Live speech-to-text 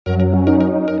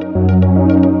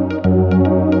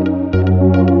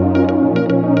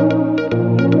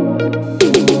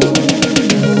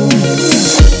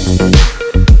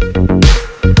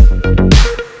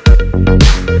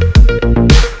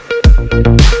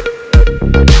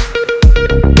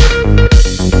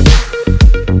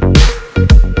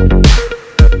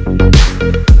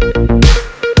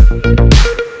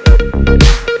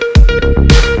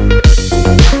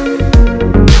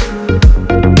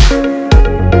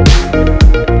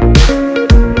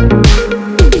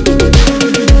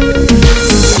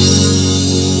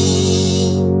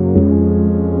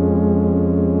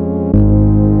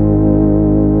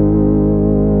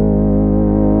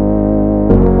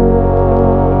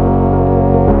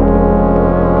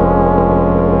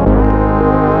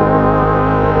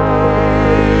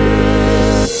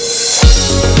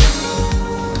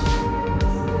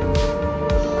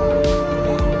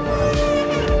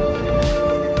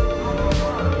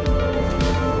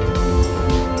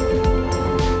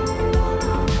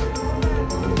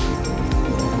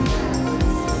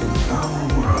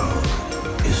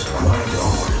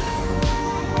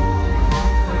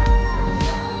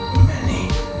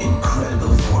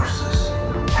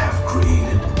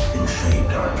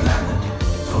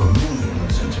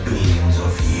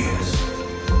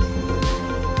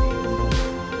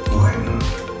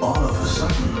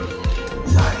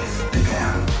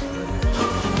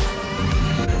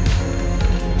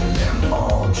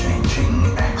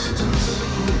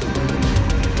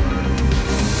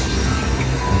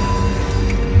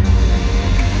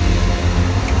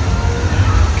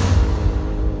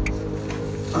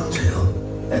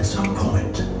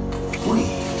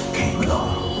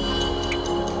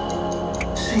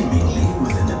Seemingly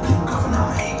within a blink of an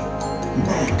eye,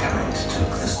 mankind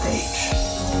took the stage.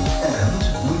 And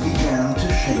we began to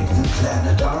shape the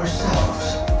planet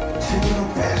ourselves, fitting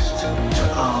it best to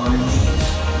our needs.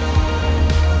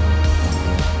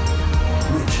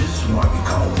 Which is why we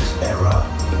call this era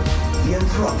the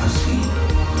Anthropocene,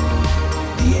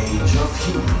 the age of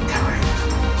humankind.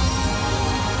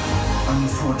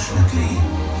 Unfortunately,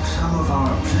 some of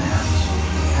our plans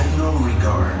had no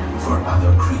regard for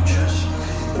other creatures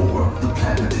or the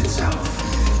planet itself.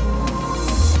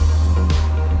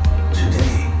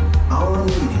 Today, our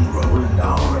leading role and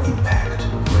our impact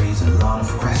raise a lot of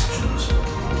questions.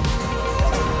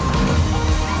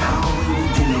 How will we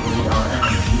generate our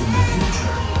energy in the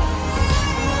future?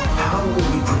 How will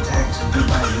we protect the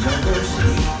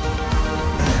biodiversity?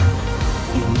 And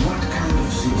in what kind of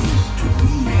cities do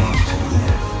we want to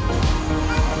live?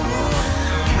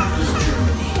 Campus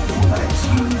Germany invites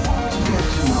you to get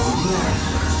to know the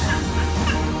answers.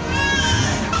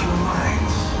 Connect your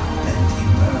minds and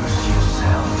immerse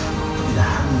yourself in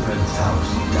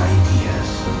 100,000 ideas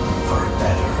for a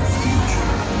better future.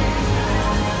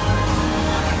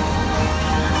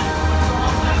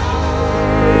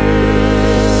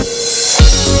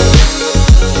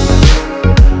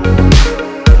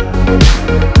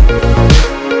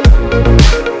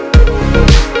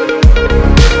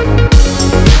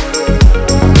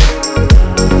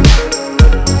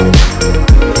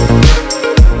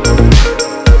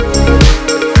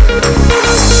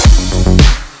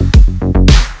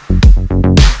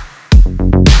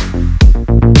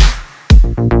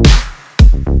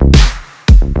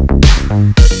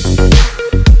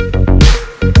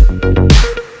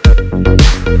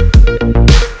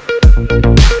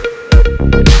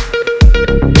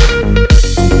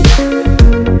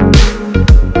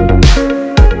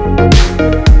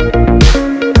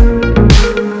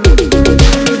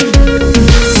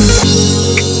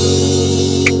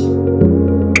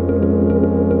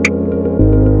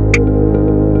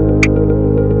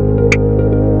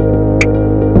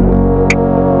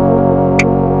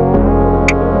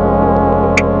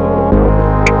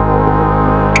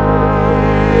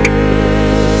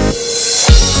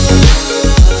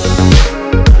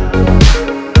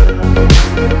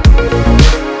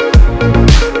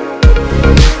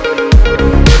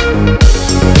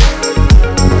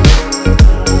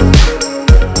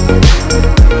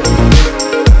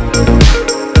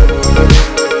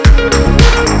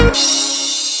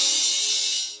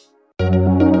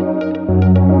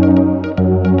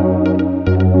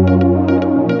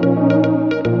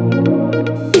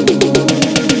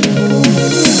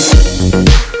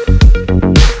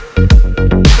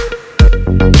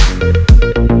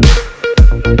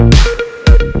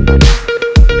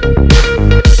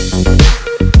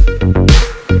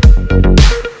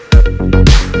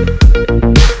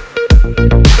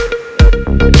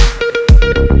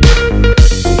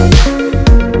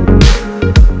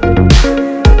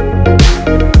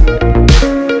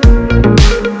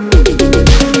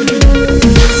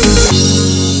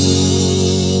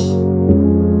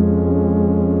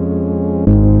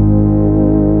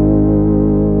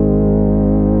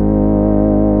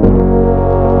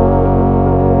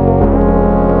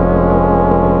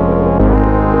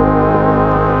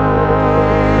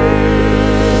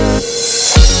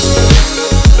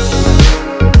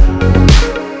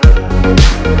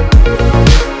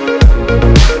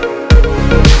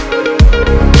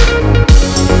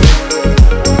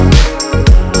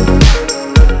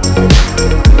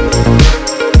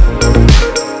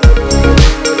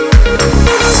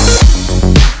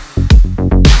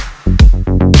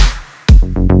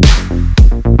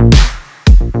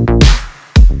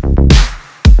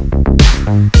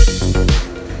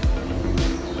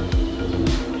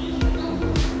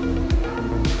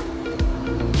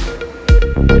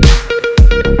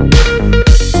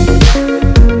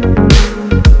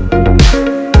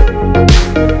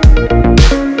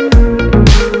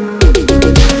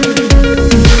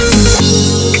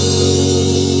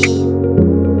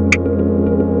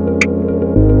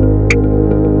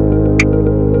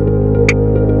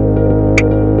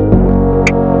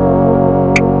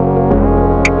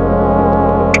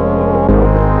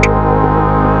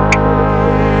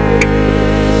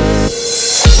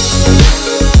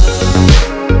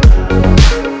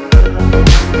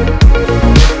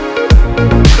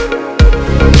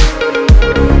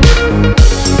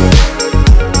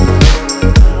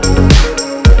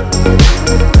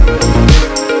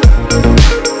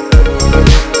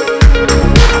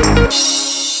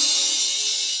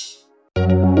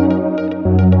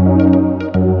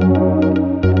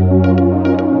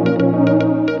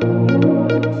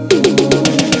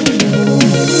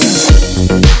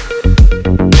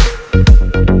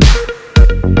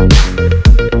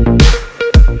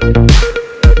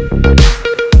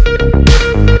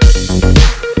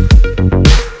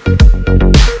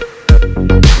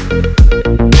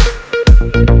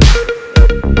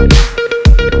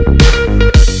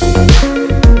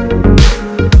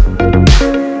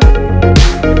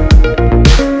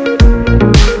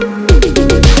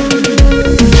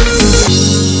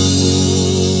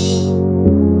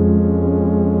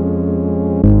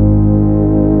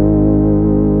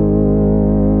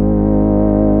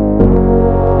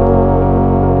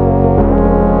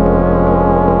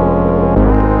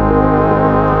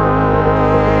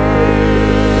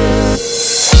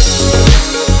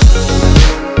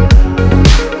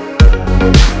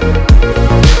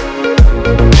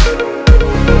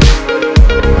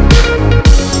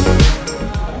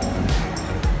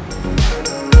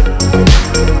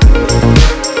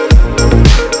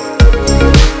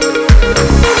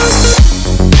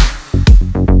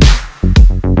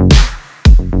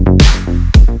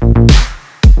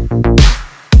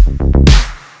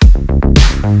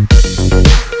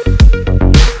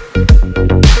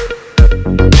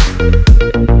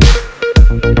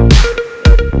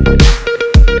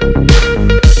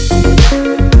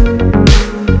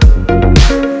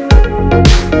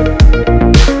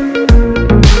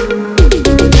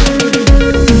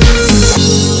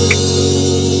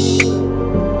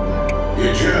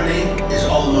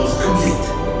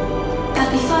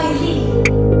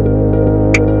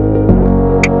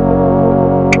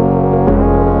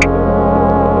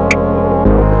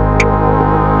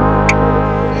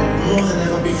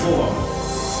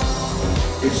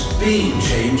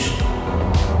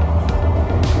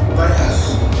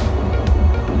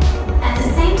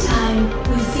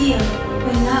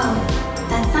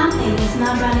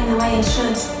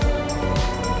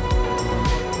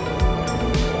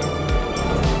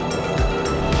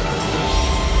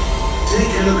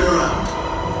 a look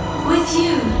around. With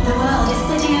you, the world is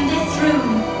sitting in this room.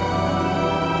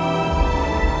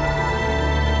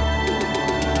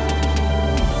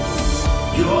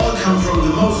 You all come from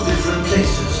the most different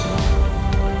places.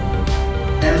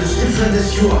 And as different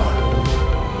as you are,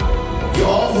 you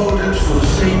all voted for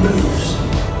the same beliefs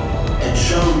and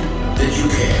showed that you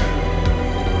care.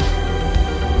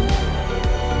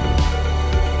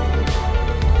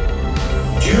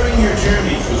 During your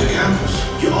journey through the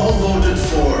campus, you all voted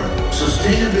for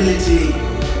sustainability,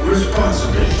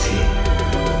 responsibility.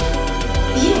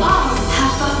 You all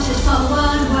have voted for a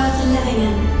world worth living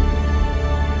in.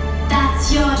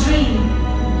 That's your dream,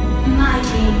 my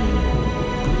dream.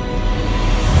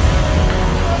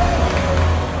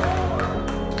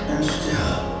 And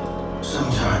still,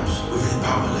 sometimes we feel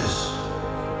powerless.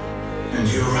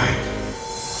 And you're right.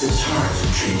 It's hard to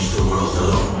change the world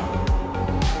alone.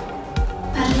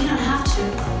 But we don't have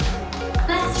to.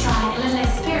 Let's try a little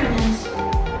experiment.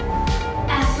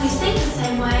 As we think the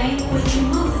same way, we can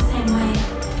move the same way.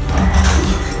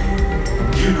 Look,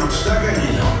 you're not stuck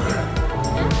any longer.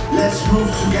 Let's move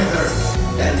together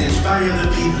and inspire the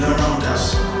people around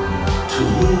us to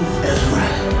move as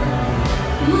well.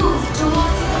 Move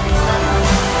towards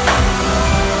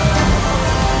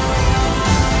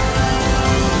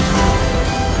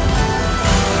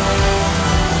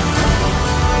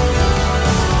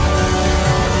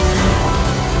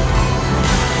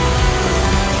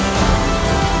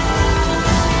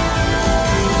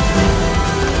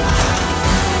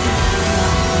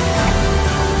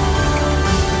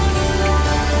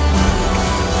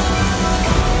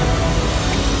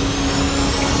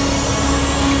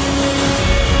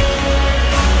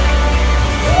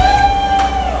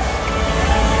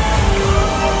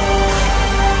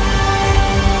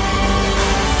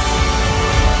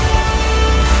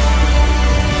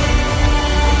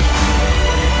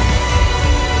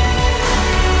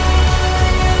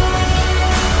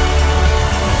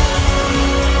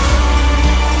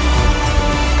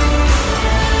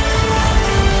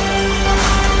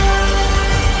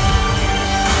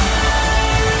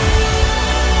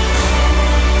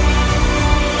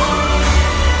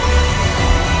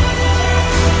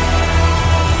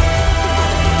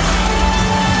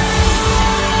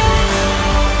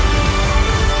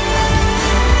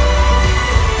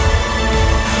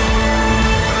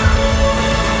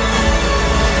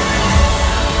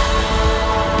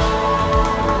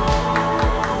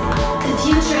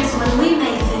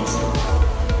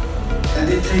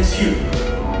it takes you,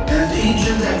 and each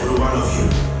and every one of you,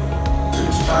 to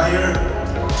inspire,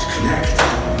 to connect,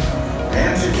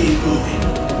 and to keep moving.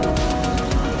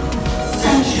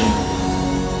 Thank you.